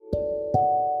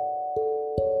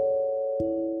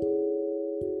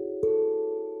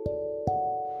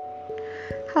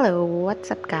Hello,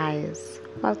 what's up, guys?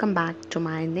 Welcome back to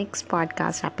my next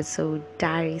podcast episode,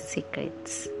 Diary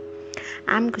Secrets.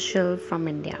 I'm Kushal from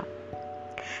India.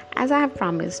 As I have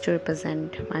promised to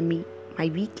represent my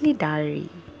weekly diary,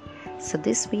 so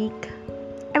this week,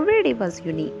 every day was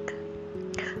unique.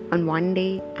 On one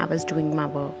day, I was doing my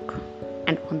work,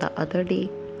 and on the other day,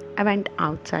 I went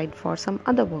outside for some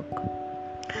other work.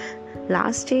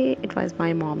 Last day, it was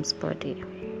my mom's birthday.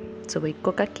 So we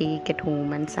cook a cake at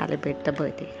home and celebrate the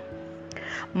birthday.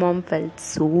 Mom felt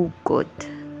so good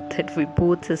that we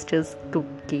both sisters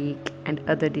cooked cake and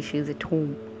other dishes at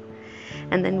home.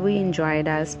 And then we enjoyed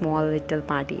our small little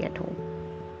party at home.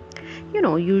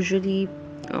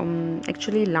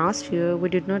 Actually last year we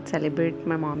did not celebrate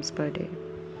my mom's birthday.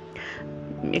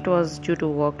 It was due to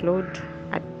workload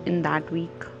in that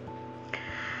week.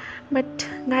 But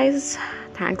guys,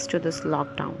 thanks to this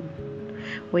lockdown,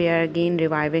 we are again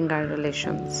reviving our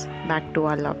relations back to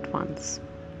our loved ones.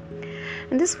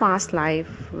 In this fast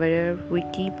life where we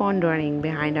keep on running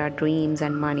behind our dreams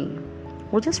and money,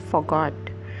 we just forgot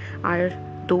our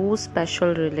those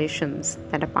special relations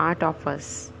that are part of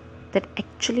us that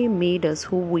actually made us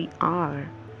who we are.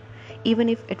 Even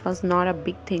if it was not a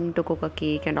big thing to cook a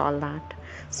cake and all that,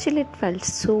 still it felt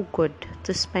so good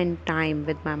to spend time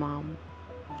with my mom.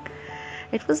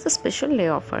 It was the special day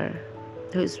of her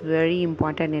who is very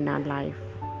important in our life,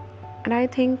 and I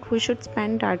think we should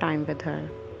spend our time with her.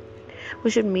 We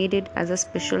should make it as a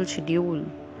special schedule.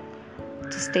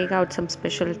 Just take out some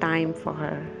special time for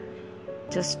her,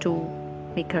 just to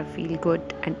make her feel good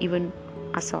and even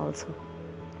us also.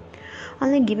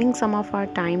 Only giving some of our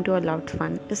time to a loved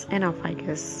one is enough, I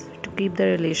guess, to keep the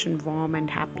relation warm and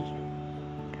happy.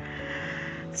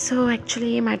 So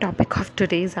actually my topic of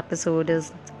today's episode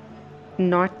is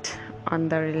not on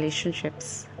the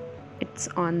relationships. It's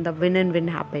on the win and win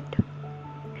habit.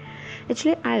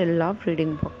 Actually, I love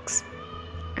reading books.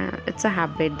 It's a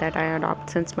habit that I adopt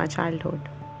since my childhood.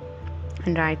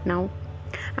 And right now,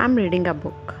 I'm reading a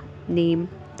book named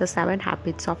The 7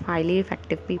 Habits of Highly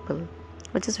Effective People,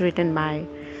 which is written by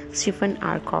Stephen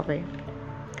R. Covey.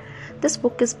 This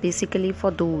book is basically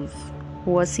for those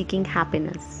who are seeking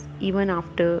happiness even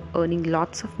after earning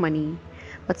lots of money,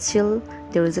 but still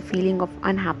there is a feeling of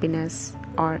unhappiness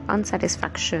or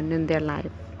unsatisfaction in their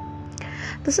life.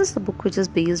 This is the book which is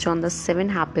based on the 7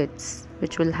 habits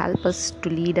which will help us to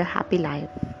lead a happy life.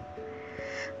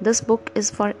 This book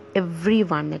is for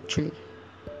everyone actually.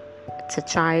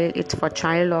 It's for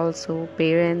child also,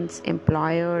 parents,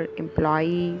 employer,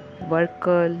 employee,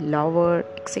 worker, lover,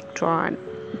 etc.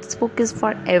 This book is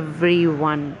for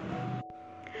everyone.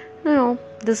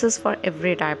 This is for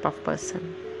every type of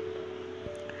person.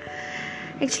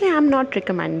 Actually, I'm not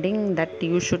recommending that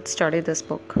you should study this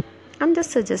book. I'm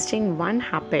just suggesting one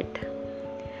habit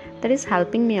that is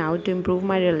helping me out to improve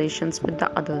my relations with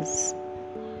the others,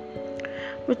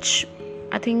 which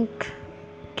I think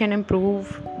can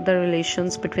improve the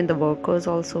relations between the workers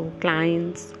also,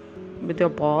 clients, with your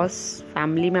boss,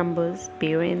 family members,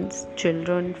 parents,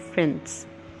 children, friends.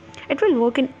 It will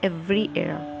work in every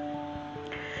area.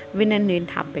 Win and win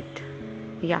habit.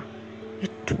 Yeah,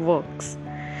 it works.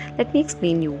 Let me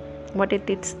explain you what it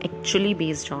is actually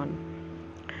based on.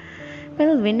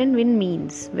 Well, win and win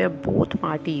means where both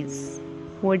parties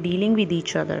who are dealing with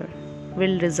each other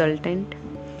will resultant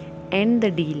end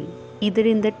the deal either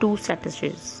in the two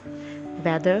strategies,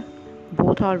 whether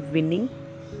both are winning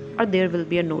or there will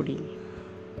be a no deal.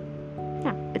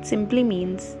 Yeah, it simply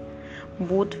means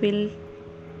both will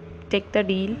take the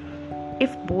deal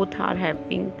if both are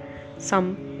having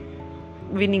some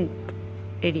winning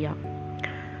area.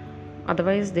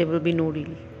 Otherwise, there will be no deal.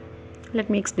 Let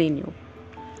me explain you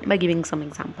by giving some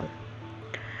example.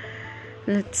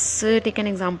 Let's take an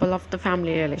example of the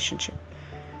family relationship.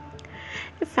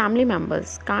 If family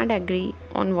members can't agree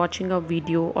on watching a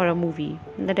video or a movie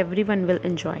that everyone will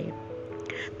enjoy,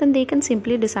 then they can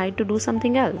simply decide to do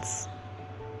something else,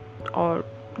 or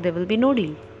there will be no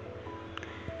deal.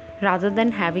 Rather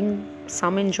than having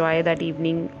some enjoy that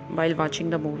evening while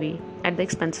watching the movie at the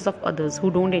expenses of others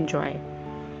who don't enjoy.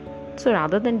 So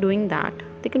rather than doing that,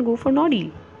 they can go for no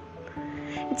deal.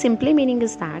 Its simply meaning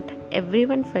is that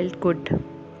everyone felt good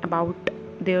about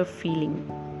their feeling,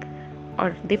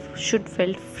 or they should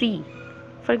feel free.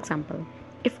 For example,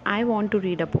 if I want to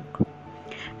read a book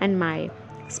and my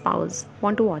spouse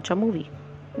want to watch a movie,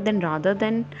 then rather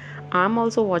than I'm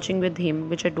also watching with him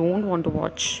which I don't want to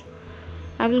watch,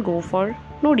 I will go for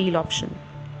no deal option,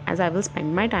 as I will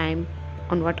spend my time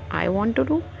on what I want to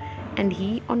do and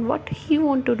he on what he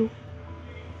want to do.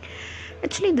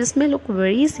 Actually, this may look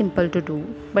very simple to do,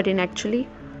 but in actually,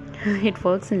 it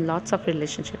works in lots of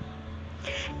relationships.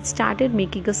 It started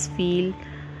making us feel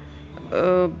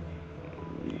uh,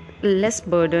 less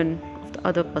burden of the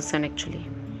other person actually.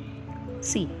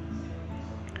 See,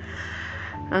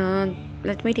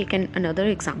 let me take another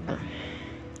example.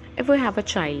 If we have a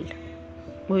child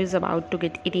who is about to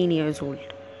get 18 years old,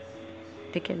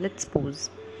 okay, let's suppose,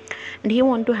 and he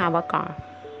want to have a car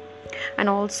and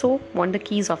also want the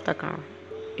keys of the car.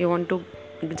 You want to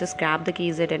just grab the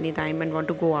keys at any time and want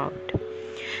to go out.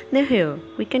 Now here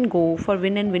we can go for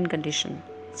win and win condition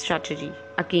strategy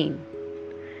again.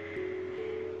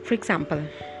 For example,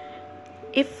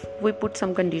 if we put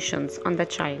some conditions on the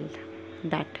child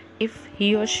that if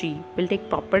he or she will take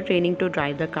proper training to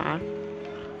drive the car,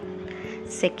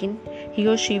 second, he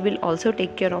or she will also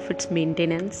take care of its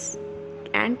maintenance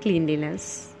and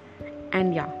cleanliness,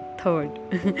 and third,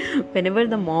 whenever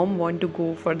the mom want to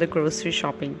go for the grocery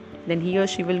shopping, then he or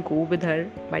she will go with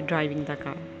her by driving the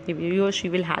car. He or she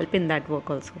will help in that work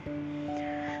also.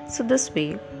 So this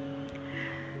way,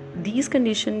 these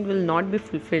conditions will not be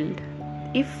fulfilled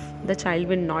if the child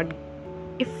will not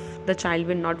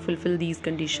fulfill these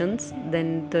conditions,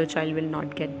 then the child will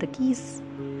not get the keys.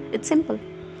 It's simple.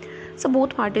 So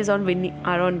both parties are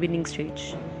on winning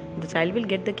stage. The child will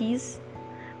get the keys,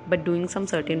 but doing some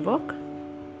certain work,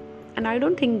 and I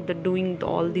don't think that doing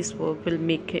all this work will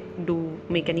make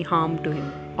any harm to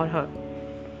him or her.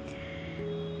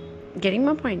 Getting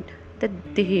my point? That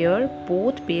here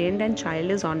both parent and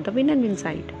child is on the win and win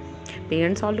side.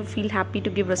 Parents also feel happy to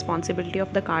give responsibility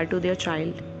of the car to their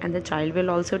child, and the child will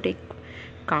also take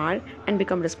car and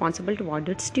become responsible toward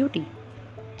its duty.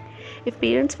 If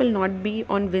parents will not be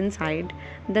on win side,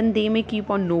 then they may keep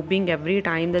on nobbing every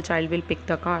time the child will pick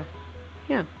the car.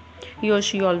 Yeah, he or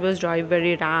she always drive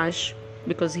very rash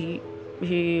because he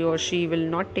or she will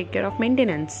not take care of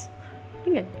maintenance.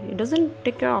 Yeah, he doesn't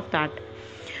take care of that,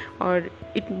 or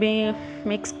it may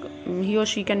makes he or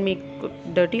she can make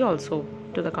dirty also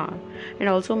to the car, and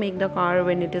also make the car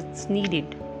when it is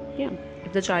needed. Yeah,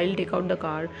 if the child take out the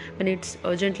car when it's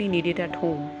urgently needed at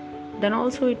home, then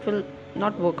also it will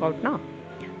not work out now.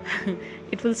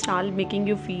 It will start making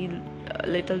you feel a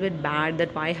little bit bad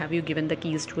that why have you given the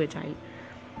keys to a child.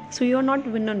 So you're not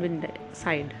win on win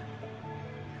side.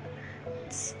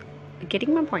 It's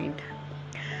getting my point?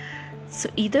 So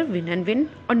either win and win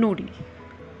or no deal.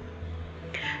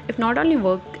 It not only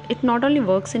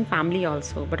works in family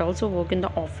also, but also work in the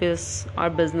office or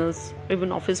business,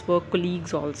 even office work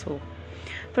colleagues also.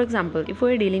 For example, if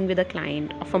we are dealing with a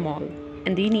client of a mall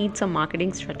and they need some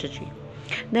marketing strategy,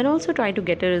 then also try to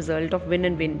get a result of win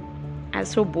and win, as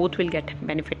so both will get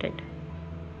benefited.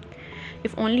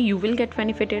 If only you will get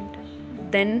benefited,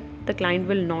 then the client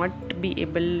will not be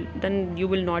able, then you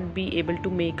will not be able to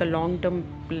make a long-term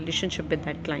relationship with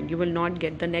that client. You will not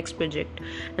get the next project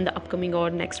and the upcoming or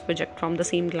next project from the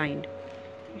same client.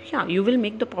 Yeah, you will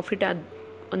make the profit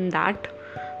on that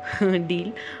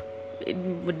deal. It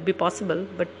would be possible,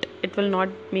 but it will not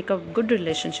make a good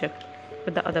relationship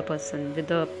with the other person, with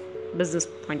the business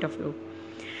point of view.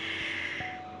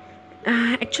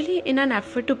 Actually, in an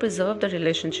effort to preserve the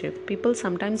relationship, people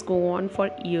sometimes go on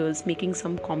for years making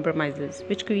some compromises,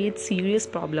 which creates serious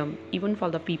problem even for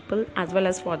the people as well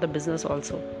as for the business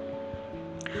also.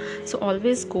 So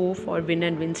always go for win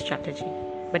and win strategy.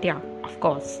 But yeah, of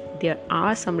course, there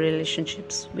are some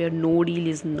relationships where no deal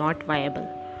is not viable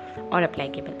or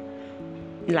applicable.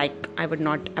 Like, I would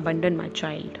not abandon my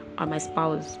child or my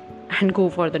spouse and go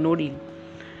for the no deal.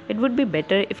 It would be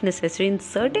better, if necessary in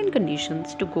certain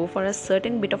conditions, to go for a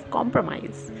certain bit of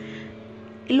compromise.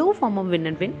 A low form of win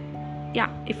and win. Yeah,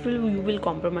 if you will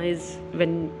compromise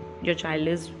when your child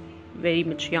is very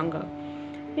much younger,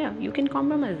 yeah, you can do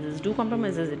compromises.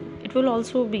 It will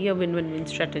also be a win-win-win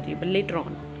strategy, but later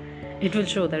on, it will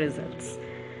show the results.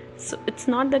 So it's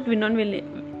not that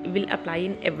win-win will apply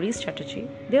in every strategy.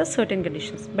 There are certain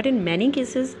conditions, but in many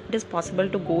cases, it is possible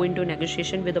to go into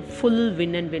negotiation with a full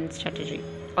win and win strategy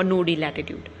or no deal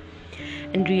attitude.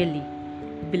 And really,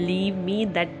 believe me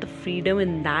that the freedom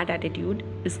in that attitude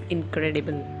is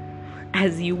incredible,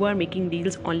 as you are making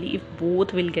deals only if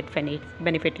both will get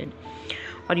benefited,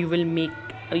 or you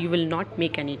will not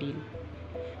make any deal.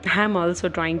 I am also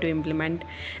trying to implement,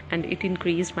 and it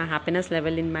increased my happiness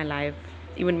level in my life.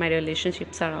 Even my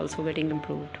relationships are also getting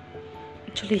improved.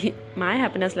 Actually, my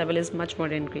happiness level is much more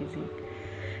increasing.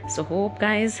 So hope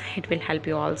guys, it will help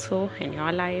you also in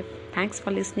your life. Thanks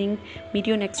for listening. Meet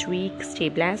you next week. Stay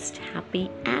blessed, happy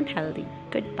and healthy.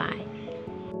 Goodbye.